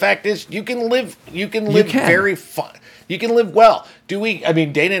the fact is, you can live very fun. You can live well. I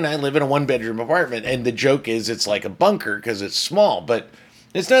mean, Dana and I live in a 1-bedroom apartment, and the joke is it's like a bunker because it's small, but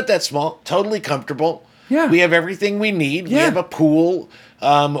it's not that small. Totally comfortable. Yeah. We have everything we need. Yeah. We have a pool.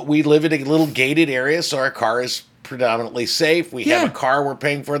 We live in a little gated area, so our car is predominantly safe. We have a car we're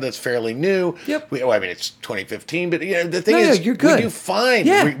paying for that's fairly new. Yep. It's 2015, but the thing is, you're good. we do fine.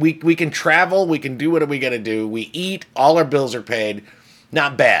 Yeah. We can travel. We can do what we got to do. We eat. All our bills are paid.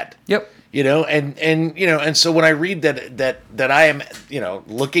 not bad. Yep. And so when I read that I am,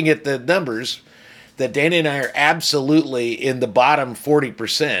 looking at the numbers, that Dana and I are absolutely in the bottom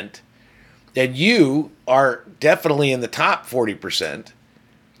 40%, and you are definitely in the top 40%,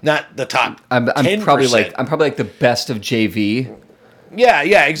 not the top. I'm 10%. probably like the best of JV. Yeah,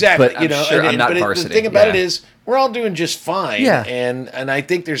 exactly. But I'm sure I'm not varsity. The thing about it is, we're all doing just fine. Yeah. And I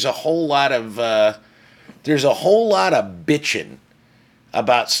think there's a whole lot of bitching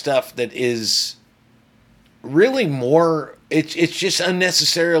about stuff that is really more. It's just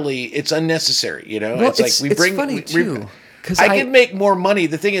unnecessarily. It's unnecessary. Well, it's funny too. Because I could make more money.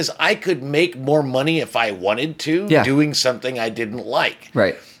 The thing is, I could make more money if I wanted to, doing something I didn't like.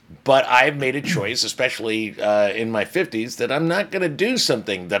 Right. But I've made a choice, especially in my 50s, that I'm not going to do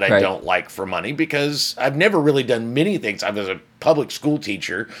something that I don't like for money, because I've never really done many things. I was a public school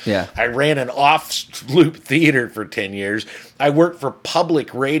teacher. Yeah. I ran an off-loop theater for 10 years. I worked for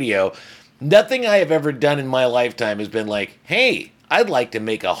public radio. Nothing I have ever done in my lifetime has been like, hey, I'd like to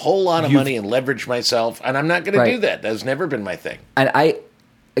make a whole lot of money and leverage myself, and I'm not going to do that. That's never been my thing. And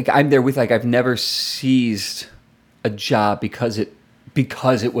I'm there with, I've never seized a job because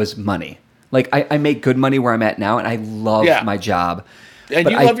it was money. Like, I make good money where I'm at now, and I love my job. And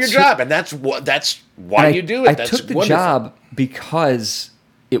you love your job, and that's why you do it. I took the job because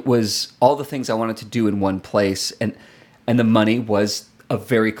it was all the things I wanted to do in one place, and the money was a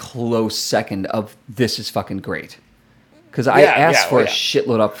very close second of this is fucking great. Because I asked for a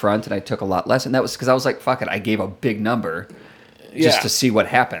shitload up front, and I took a lot less, and that was because I was like, fuck it, I gave a big number just to see what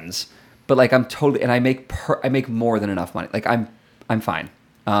happens. But like, I'm totally, and I make more than enough money. Like, I'm fine.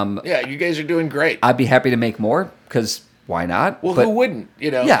 You guys are doing great. I'd be happy to make more, because why not? Well, who wouldn't?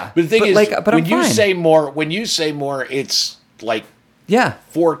 Yeah. But the thing is, when you say more, it's like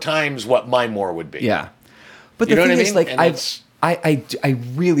 4 times what my more would be. Yeah. But the thing is, like, I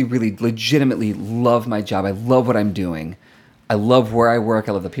really, really legitimately love my job. I love what I'm doing. I love where I work.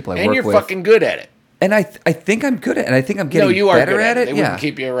 I love the people I work with. And you're fucking good at it. And I think I'm good at it. And I think I'm getting better at it. They wouldn't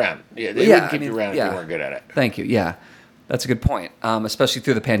keep you around. Yeah, they wouldn't keep you around if you weren't good at it. Thank you. Yeah. That's a good point. Especially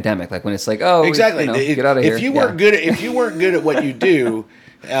through the pandemic, like when it's like, oh, exactly. Get out of here. If you weren't good at what you do,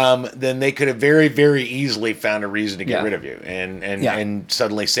 then they could have very, very easily found a reason to get rid of you and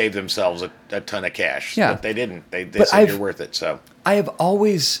suddenly save themselves a ton of cash. Yeah. But they didn't. They said you're worth it. So I have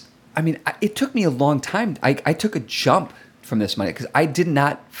always. I mean, it took me a long time. I took a jump from this money because I did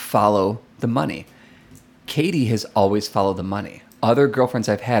not follow the money. Katie has always followed the money. Other girlfriends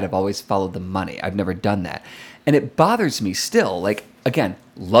I've had have always followed the money. I've never done that. And it bothers me still. Like, again,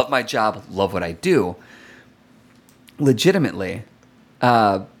 love my job, love what I do, legitimately.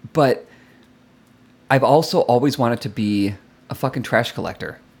 But I've also always wanted to be a fucking trash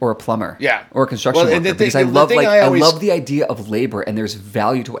collector or a plumber, or a construction worker, because I love the idea of labor, and there's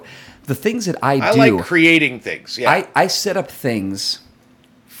value to it. The things that I do, I like creating things. Yeah, I set up things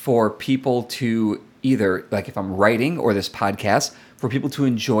for people to either, like if I'm writing or this podcast, for people to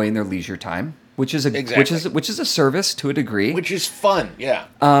enjoy in their leisure time. Which is a service to a degree. Which is fun, yeah.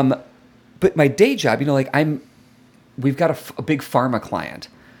 But my day job, we've got a big pharma client.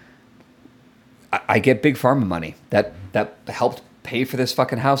 I get big pharma money that helped pay for this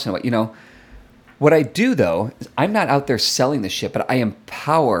fucking house and what. What I do though is I'm not out there selling the shit, but I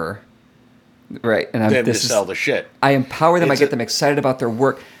empower, right? And them to sell the shit. I empower them. I get them excited about their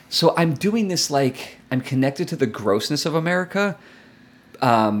work. So I'm doing this like I'm connected to the grossness of America.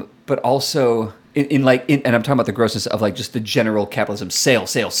 But also and I'm talking about the grossness of like just the general capitalism,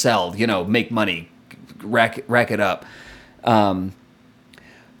 sell, make money, rack it up.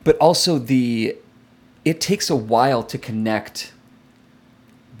 But also it takes a while to connect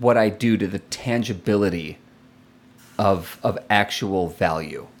what I do to the tangibility of actual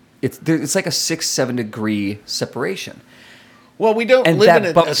value. It's like a 6-7 degree separation. Well, we don't live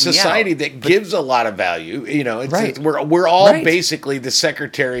in a society that gives a lot of value. We're all basically the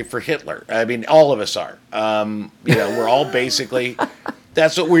secretary for Hitler. I mean, all of us are. We're all basically.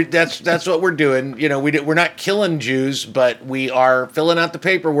 That's what we're doing. We're not killing Jews, but we are filling out the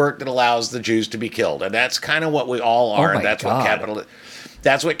paperwork that allows the Jews to be killed, and that's kind of what we all are. And that's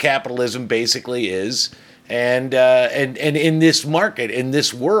what capitalism basically is. And in this market, in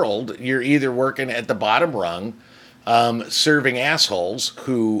this world, you're either working at the bottom rung, serving assholes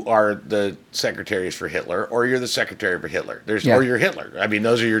who are the secretaries for Hitler, or you're the secretary for Hitler. Or you're Hitler. I mean,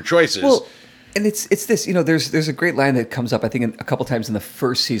 those are your choices. Well, and it's this. There's a great line that comes up, I think, a couple times in the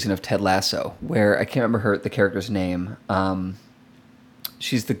first season of Ted Lasso, where I can't remember the character's name.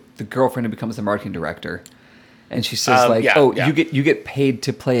 She's the girlfriend who becomes the marketing director, and she says you get paid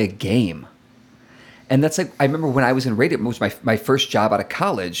to play a game. And that's like, I remember when I was in radio, it was my first job out of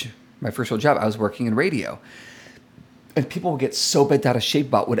college, my first real job, I was working in radio. And people would get so bent out of shape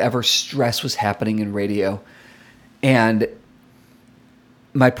about whatever stress was happening in radio. And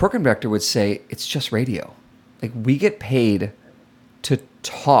my program director would say, it's just radio. Like, we get paid to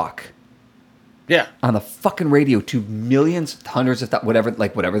talk on the fucking radio to millions, hundreds of thousands,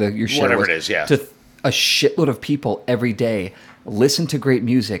 whatever your share whatever was, it is, yeah. to a shitload of people every day, listen to great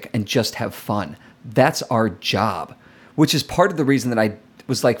music and just have fun. That's our job, which is part of the reason that I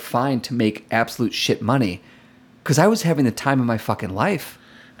was like fine to make absolute shit money, because I was having the time of my fucking life.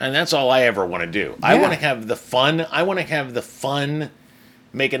 And that's all I ever want to do. Yeah. I want to have the fun. I want to have the fun,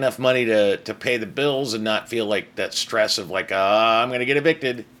 make enough money to pay the bills and not feel like that stress of like, I'm going to get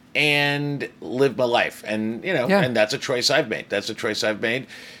evicted, and live my life. And, and that's a choice I've made.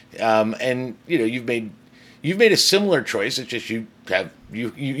 And, you've made a similar choice. It's just you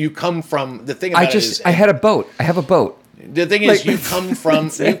come from, the thing about it is, I had a boat. I have a boat. The thing is, you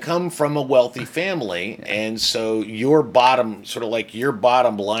come from a wealthy family, and so your bottom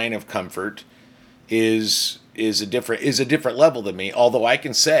line of comfort is a different level than me. Although I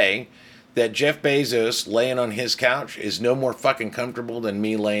can say that Jeff Bezos laying on his couch is no more fucking comfortable than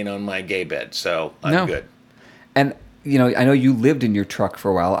me laying on my gay bed. So I'm good. And I know you lived in your truck for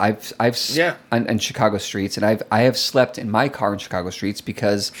a while. I've on Chicago streets, and I have slept in my car in Chicago streets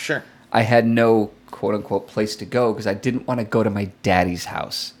because I had no quote unquote place to go because I didn't want to go to my daddy's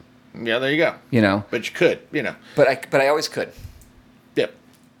house. Yeah, there you go. But you could, But I always could. Yep.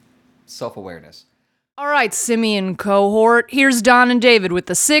 Self-awareness. All right, Simeon cohort, here's Don and David with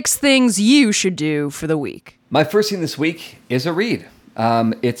the 6 things you should do for the week. My first thing this week is a read.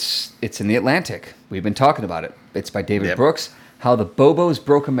 It's in the Atlantic. We've been talking about it. It's by David Brooks, How the BOBOs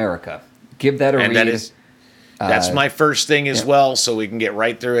Broke America. Give that a read. That's my first thing as well, so we can get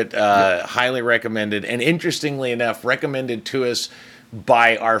right through it. Highly recommended. And interestingly enough, recommended to us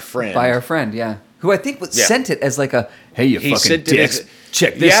by our friend. Who I think sent it as like hey, you fucking dicks.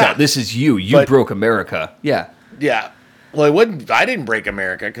 Check this out. This is you. You broke America. Yeah. Yeah. Well, I didn't break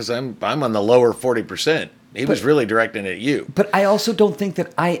America because I'm on the lower 40%. He was really directing it at you. But I also don't think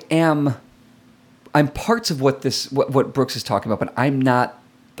that I'm parts of what Brooks is talking about, but I'm not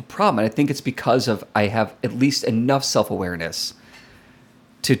the problem. And I think it's because I have at least enough self-awareness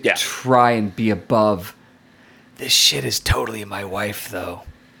to try and be above, this shit is totally my wife, though.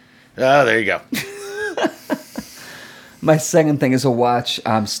 Oh, there you go. My second thing is a watch.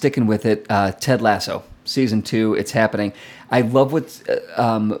 I'm sticking with it. Ted Lasso, season 2. It's happening. I love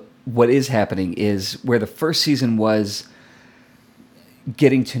what is happening is where the first season was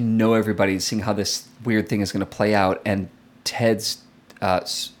getting to know everybody, seeing how this weird thing is going to play out, and Ted's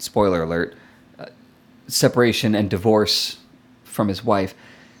spoiler alert, separation and divorce from his wife.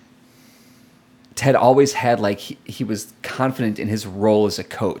 Ted always had he was confident in his role as a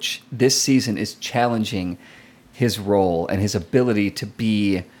coach. This season is challenging his role and his ability to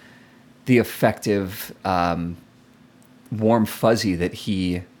be the effective, warm fuzzy that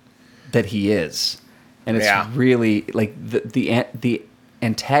he is, and it's really like the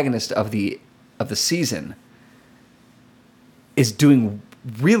antagonist of the season is doing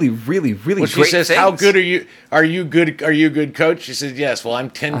really, really, really great. She says, things. "How good are you? Are you good? Are you a good coach?" She says, "Yes." Well,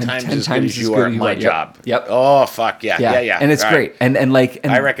 I'm 10 times as good as you are at my job. Yep. Oh fuck yeah. And it's great. And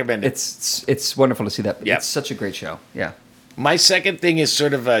I recommend it. It's wonderful to see that. It's such a great show. Yeah. My second thing is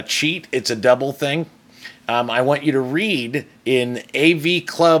sort of a cheat. It's a double thing. I want you to read in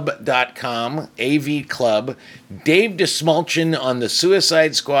avclub.com, AV Club, Dave DeSmulchin on the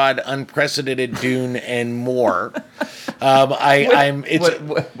Suicide Squad, Unprecedented Dune, and more.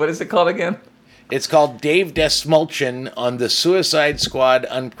 What is it called again? It's called Dave DeSmulchin on the Suicide Squad,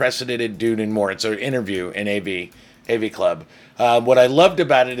 Unprecedented Dune, and more. It's an interview in AV Club. What I loved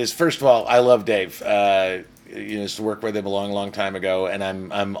about it is, first of all, I love Dave. Used to work with him a long, long time ago, and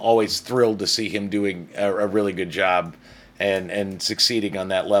I'm always thrilled to see him doing a really good job and succeeding on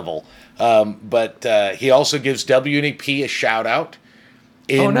that level. But he also gives WNEP a shout out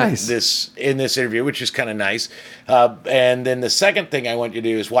in this interview, which is kind of nice. And then the second thing I want you to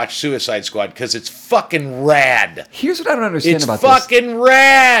do is watch Suicide Squad because it's fucking rad. Here's what I don't understand about this. It's fucking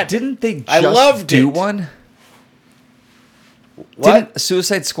rad. Didn't they just do one? What? Didn't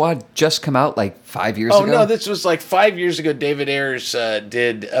Suicide Squad just come out 5 years ago? Oh, no, this was 5 years ago. David Ayers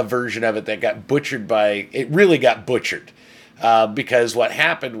did a version of it that got butchered it really got butchered. Because what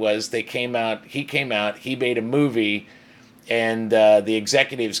happened was he came out, he made a movie, and the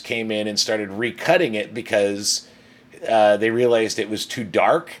executives came in and started recutting it because they realized it was too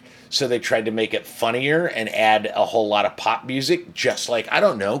dark, so they tried to make it funnier and add a whole lot of pop music, just like, I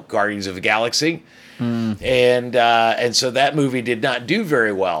don't know, Guardians of the Galaxy. And so that movie did not do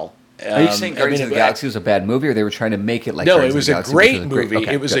very well. Are you saying Guardians of the Galaxy was a bad movie, or they were trying to make it like No, Guardians it was of the a Galaxy, great which movie.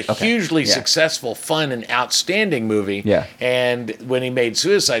 Okay, it was good. a hugely Yeah. successful, fun, and outstanding movie. Yeah. And when he made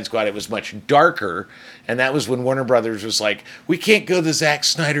Suicide Squad, it was much darker. And that was when Warner Brothers was like, we can't go the Zack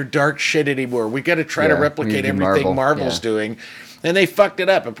Snyder dark shit anymore. We got to try to Yeah, we replicate need to be everything Marvel. Marvel's doing. And they fucked it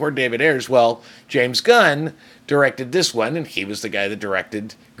up. And poor David Ayers, well, James Gunn directed this one, and he was the guy that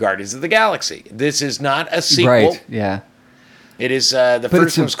directed Guardians of the Galaxy. This is not a sequel. Right, yeah. It is the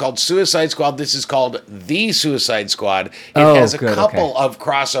first one was called Suicide Squad. This is called The Suicide Squad. It has a couple of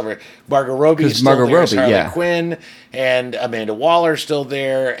crossover. Margot Robbie is still there as Harley Quinn, and Amanda Waller still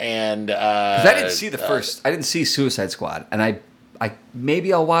there. And 'cause I didn't see the first. I didn't see Suicide Squad, and I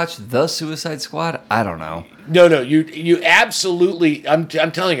maybe I'll watch The Suicide Squad. I don't know. No, you absolutely. I'm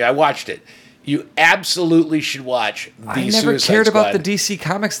telling you, I watched it. You absolutely should watch The Suicide Squad. I never cared about the DC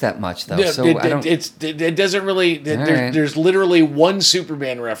comics that much, though. No, so I don't. It doesn't really. There's literally one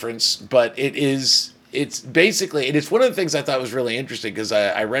Superman reference, but it's basically, and it's one of the things I thought was really interesting because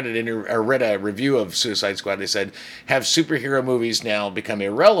I read a review of Suicide Squad. They said, have superhero movies now become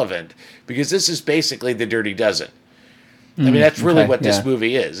irrelevant because this is basically the Dirty Dozen. I mean, that's really what this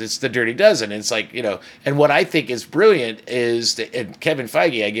movie is. It's the Dirty Dozen. It's like, and what I think is brilliant is that, and Kevin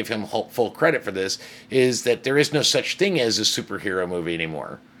Feige, I give him full credit for this, is that there is no such thing as a superhero movie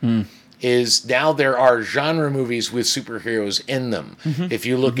anymore. Is now there are genre movies with superheroes in them. If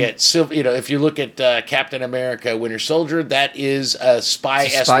you look at, if you look at Captain America: Winter Soldier, that is a spy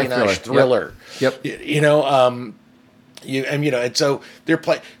espionage thriller. Yep. And so they're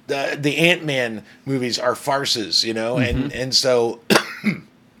the Ant-Man movies are farces, and so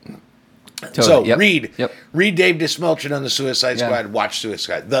Totally. so read Dave Dismelchin on the Suicide Squad, watch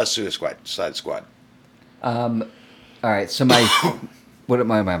The Suicide Squad. All right, so what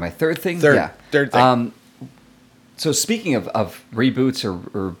am I? My third thing. Third thing. So speaking of reboots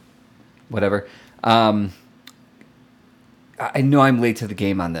or whatever, I know I'm late to the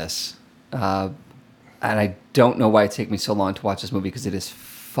game on this. And I don't know why it took me so long to watch this movie because it is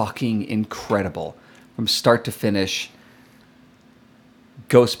fucking incredible from start to finish.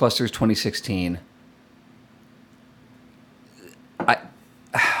 Ghostbusters 2016.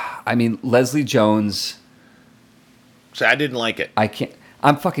 I mean, Leslie Jones. So I didn't like it. I can't.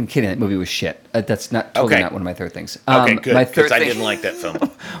 I'm fucking kidding. That movie was shit. That's not totally not one of my third things. Okay, good. My third I thing, didn't like that film.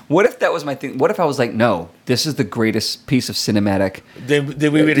 What if that was my thing? What if I was like, no, this is the greatest piece of cinematic? Then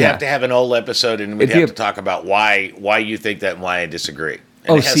we would have to have an whole episode, and we'd have to talk about why you think that and why I disagree.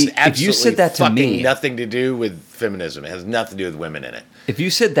 And it has if you said that to me, nothing to do with feminism. It has nothing to do with women in it. If you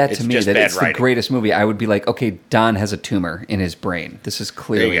said that to me, that it's the greatest movie, I would be like, okay, Don has a tumor in his brain. This is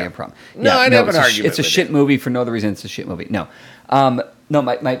clearly a problem. No, I'd have an argument. It's a shit movie for no other reason. It's a shit movie. No.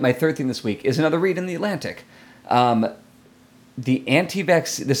 My third thing this week is another read in The Atlantic. The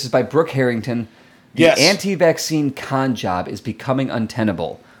anti-vaccine, this is by Brooke Harrington. The anti-vaccine con job is becoming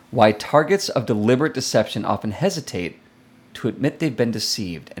untenable. Why targets of deliberate deception often hesitate to admit they've been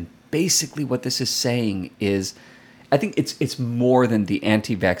deceived. And basically what this is saying is, I think it's more than the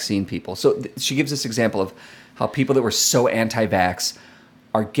anti-vaccine people. So she gives this example of how people that were so anti-vax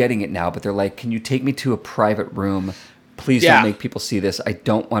are getting it now, but they're like, can you take me to a private room? Please don't make people see this. I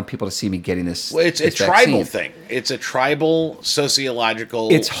don't want people to see me getting this. Well, it's a tribal thing. It's a tribal sociological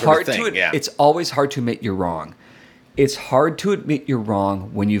sort of thing. It's always hard to admit you're wrong. It's hard to admit you're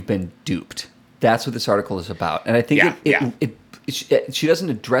wrong when you've been duped. That's what this article is about. And I think she doesn't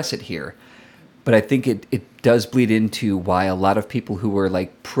address it here, but I think it does bleed into why a lot of people who were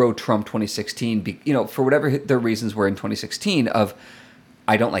like pro-Trump 2016, for whatever their reasons were in 2016 of,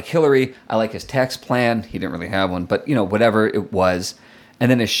 I don't like Hillary, I like his tax plan. He didn't really have one, but whatever it was. And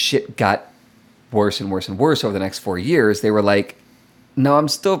then as shit got worse and worse and worse over the next 4 years, they were like, no, I'm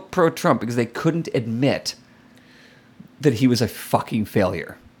still pro-Trump, because they couldn't admit that he was a fucking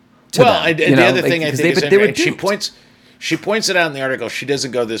failure. The other thing I think is she points it out in the article. She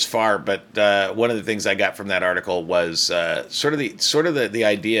doesn't go this far, but one of the things I got from that article was sort of the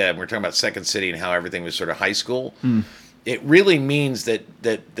idea. And we're talking about Second City and how everything was sort of high school. It really means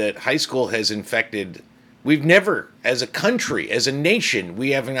that high school has infected. We've never, as a country, as a nation,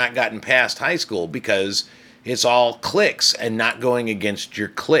 we have not gotten past high school because it's all cliques and not going against your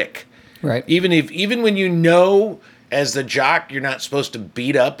clique. Right. Even when as the jock, you're not supposed to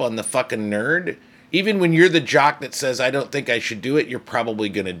beat up on the fucking nerd. Even when you're the jock that says, I don't think I should do it, you're probably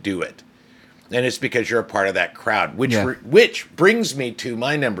going to do it. And it's because you're a part of that crowd, which brings me to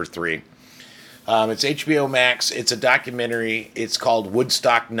my number 3. It's HBO Max. It's a documentary. It's called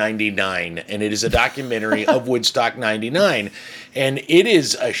Woodstock 99, and it is a documentary of Woodstock 99. And it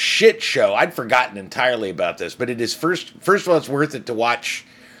is a shit show. I'd forgotten entirely about this, but it is first of all, it's worth it to watch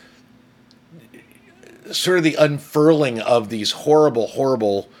sort of the unfurling of these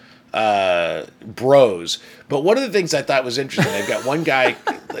horrible bros. But one of the things I thought was interesting, they've got one guy,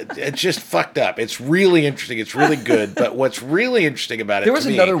 it's just fucked up. It's really interesting. It's really good. But what's really interesting about it, there was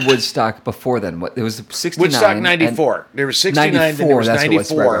another Woodstock before then. What, there was 69. Woodstock 94. There was 69, 94, then there was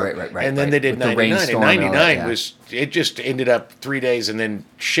 94. Right, and then they did with 99. And 99 was... it just ended up 3 days and then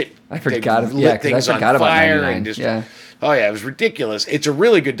shit. I forgot. They lit things on fire. And just, yeah. Oh, yeah, it was ridiculous. It's a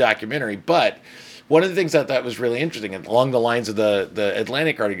really good documentary, but... One of the things I thought was really interesting, and along the lines of the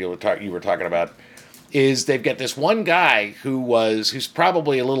Atlantic article you were talking about, is they've got this one guy who's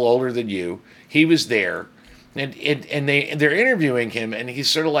probably a little older than you. He was there, and they're interviewing him, and he's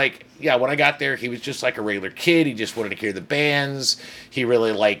sort of like, yeah, when I got there, he was just like a regular kid. He just wanted to hear the bands. He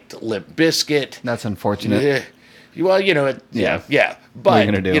really liked Limp Bizkit. That's unfortunate. Well, you know, yeah.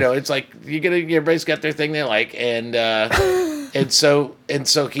 But you know, it's like everybody's got their thing they like, and so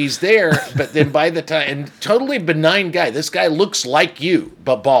he's there. But then by the time, and totally benign guy, this guy looks like you,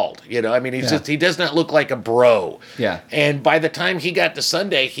 but bald. You know, I mean, he does not look like a bro. Yeah. And by the time he got to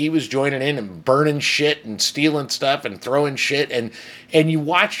Sunday, he was joining in and burning shit and stealing stuff and throwing shit, and you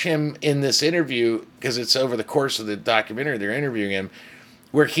watch him in this interview because it's over the course of the documentary. They're interviewing him.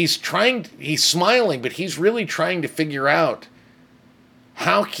 Where he's smiling, but he's really trying to figure out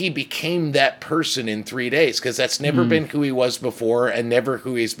how he became that person in 3 days, because that's never been who he was before and never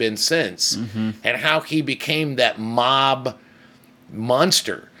who he's been since, and how he became that mob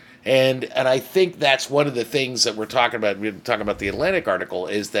monster. And I think that's one of the things that we're talking about. We're talking about the Atlantic article,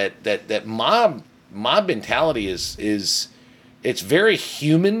 is that mob mentality is it's very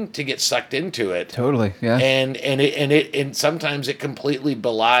human to get sucked into it. Totally, yeah. And sometimes it completely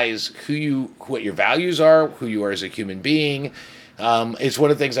belies what your values are, who you are as a human being. It's one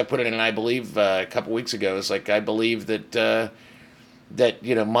of the things I put in, and I believe a couple weeks ago. It's like I believe that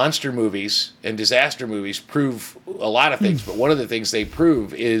monster movies and disaster movies prove a lot of things, but one of the things they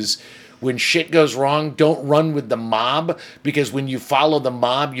prove is, when shit goes wrong, don't run with the mob, because when you follow the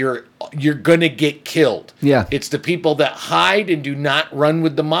mob, you're gonna get killed. Yeah. It's the people that hide and do not run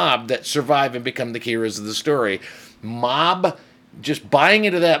with the mob that survive and become the heroes of the story. Mob, just buying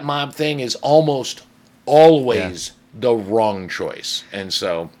into that mob thing is almost always the wrong choice. And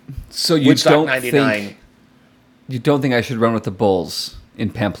so you Woodstock 99. You don't think I should run with the Bulls in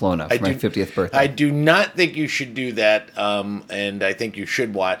Pamplona for my 50th birthday? I do not think you should do that, and I think you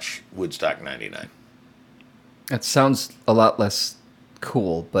should watch Woodstock 99. That sounds a lot less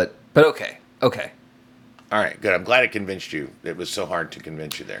cool, but okay. All right, good. I'm glad it convinced you. It was so hard to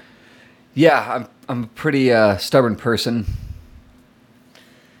convince you there. Yeah, I'm a pretty stubborn person.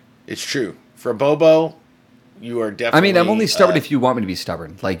 It's true. For BOBO, you are definitely... I mean, I'm only stubborn if you want me to be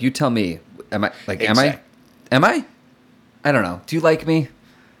stubborn. Like, you tell me. Am I? Am I? I don't know. Do you like me?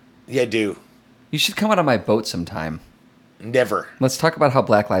 Yeah, I do. You should come out on my boat sometime. Never. Let's talk about how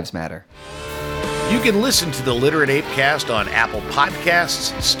Black Lives Matter. You can listen to the Literate ApeCast on Apple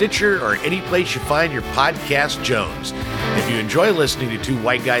Podcasts, Stitcher, or any place you find your podcast Jones. If you enjoy listening to two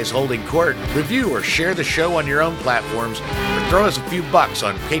white guys holding court, review or share the show on your own platforms, or throw us a few bucks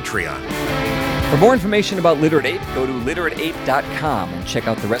on Patreon. For more information about Literate Ape, go to literateape.com and check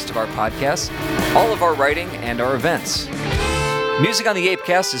out the rest of our podcasts, all of our writing, and our events. Music on the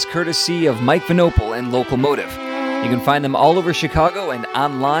ApeCast is courtesy of Mike Vinopal and Locomotive. You can find them all over Chicago and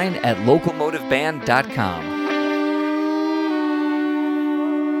online at locomotiveband.com.